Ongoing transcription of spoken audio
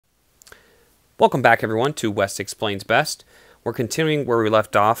Welcome back, everyone, to West Explains Best. We're continuing where we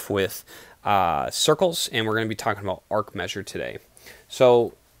left off with circles, and we're going to be talking about arc measure today.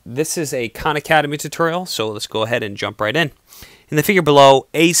 So this is a Khan Academy tutorial, so let's go ahead and jump right in. In the figure below,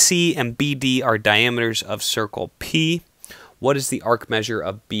 AC and BD are diameters of circle P. What is the arc measure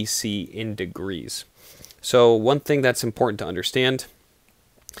of BC in degrees? So one thing that's important to understand,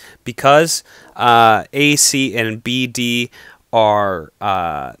 because AC and BD are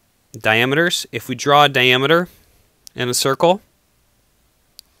diameters, if we draw a diameter in a circle,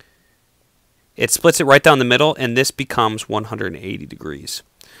 it splits it right down the middle, and this becomes 180 degrees.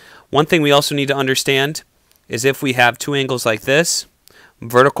 One thing we also need to understand is if we have two angles like this,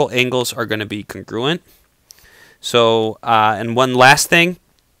 vertical angles are going to be congruent. So, and one last thing,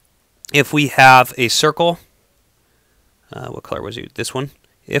 if we have a circle, what color was it? This one.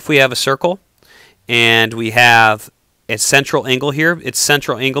 If we have a circle and we have a central angle here, it's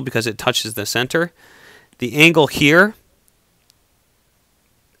central angle because it touches the center. The angle here,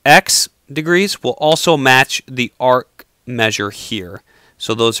 X degrees, will also match the arc measure here.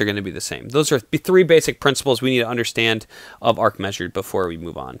 So those are going to be the same. Those are three basic principles we need to understand of arc measure before we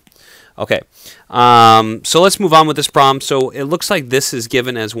move on. Okay, so let's move on with this problem. So it looks like this is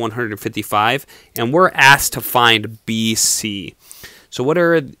given as 155, and we're asked to find BC. So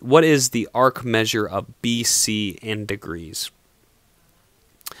what is the arc measure of BC in degrees?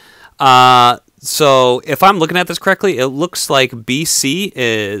 So if I'm looking at this correctly, it looks like BC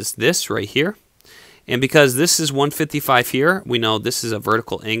is this right here. And because this is 155 here, we know this is a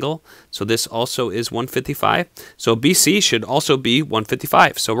vertical angle. So this also is 155. So BC should also be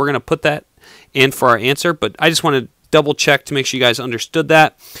 155. So we're going to put that in for our answer. But I just want to double check to make sure you guys understood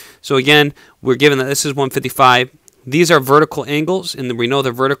that. So again, we're given that this is 155. These are vertical angles, and we know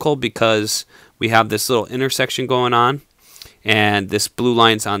they're vertical because we have this little intersection going on, and this blue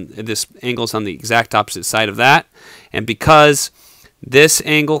line's on this angle's on the exact opposite side of that. And because this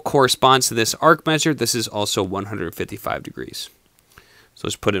angle corresponds to this arc measure, this is also 155 degrees. So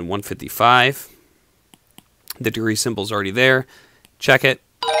let's put in 155. The degree symbol's already there. Check it.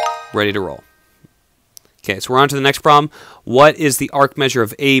 Ready to roll. Okay, so we're on to the next problem. What is the arc measure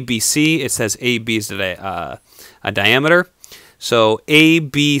of ABC? It says AB is a diameter. So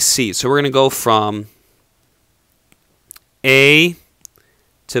ABC. So we're going to go from A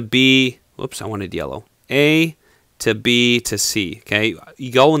to B. Whoops, I wanted yellow. A to B to C. Okay,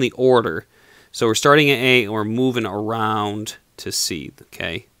 you go in the order. So we're starting at A and we're moving around to C.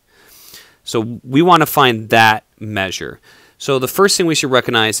 Okay, so we want to find that measure. So the first thing we should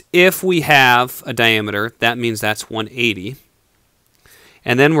recognize, if we have a diameter, that means that's 180.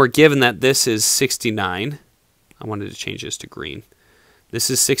 And then we're given that this is 69. I wanted to change this to green.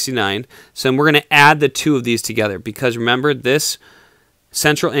 This is 69. So then we're going to add the two of these together, because remember, this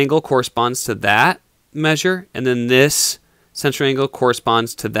central angle corresponds to that measure, and then this central angle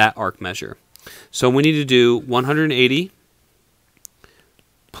corresponds to that arc measure. So we need to do 180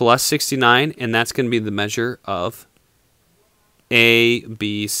 plus 69, and that's going to be the measure of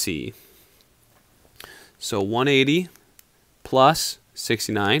ABC. So 180 plus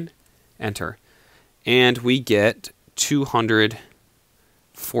 69, enter. And we get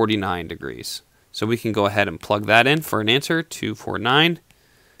 249 degrees. So we can go ahead and plug that in for an answer, 249.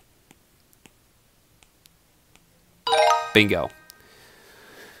 Bingo.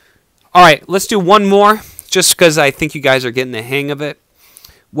 All right, let's do one more, just because I think you guys are getting the hang of it.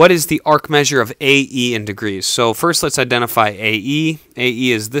 What is the arc measure of AE in degrees? So first, let's identify AE.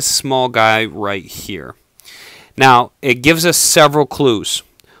 AE is this small guy right here. Now, it gives us several clues.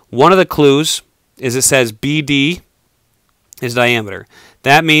 One of the clues is it says BD is diameter.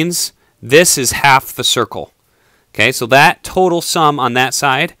 That means this is half the circle. Okay, so that total sum on that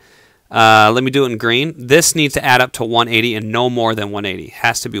side, let me do it in green. This needs to add up to 180 and no more than 180. It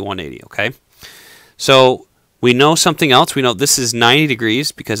has to be 180, okay? So we know something else. We know this is 90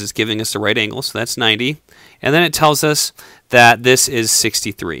 degrees because it's giving us the right angle, so that's 90. And then it tells us that this is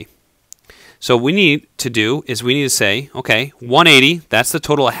 63. So what we need to do is we need to say, okay, 180, that's the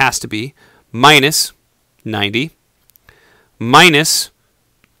total it has to be, minus 90, minus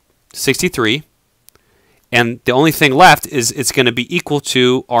 63. And the only thing left is it's going to be equal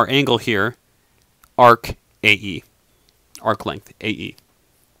to our angle here, arc AE, arc length AE.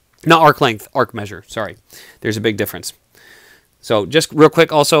 Not arc length, arc measure, sorry. There's a big difference. So just real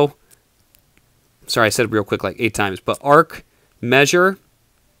quick also, sorry I said real quick like 8 times, but arc measure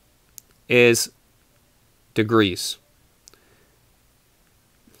is degrees.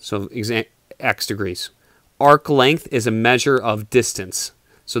 So X degrees. Arc length is a measure of distance.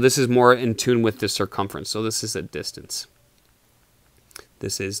 So this is more in tune with the circumference. So this is a distance.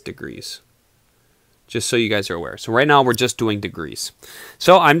 This is degrees. just so you guys are aware. So right now we're just doing degrees.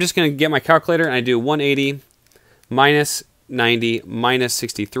 So I'm just going to get my calculator and I do 180 minus 90 minus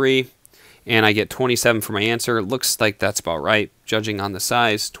 63, and I get 27 for my answer. Looks like that's about right, judging on the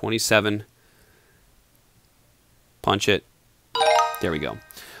size. 27. Punch it. There we go.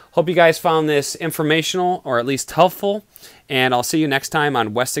 Hope you guys found this informational or at least helpful, and I'll see you next time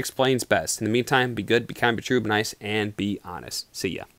on West Explains Best. In the meantime, be good, be kind, be true, be nice, and be honest. See ya.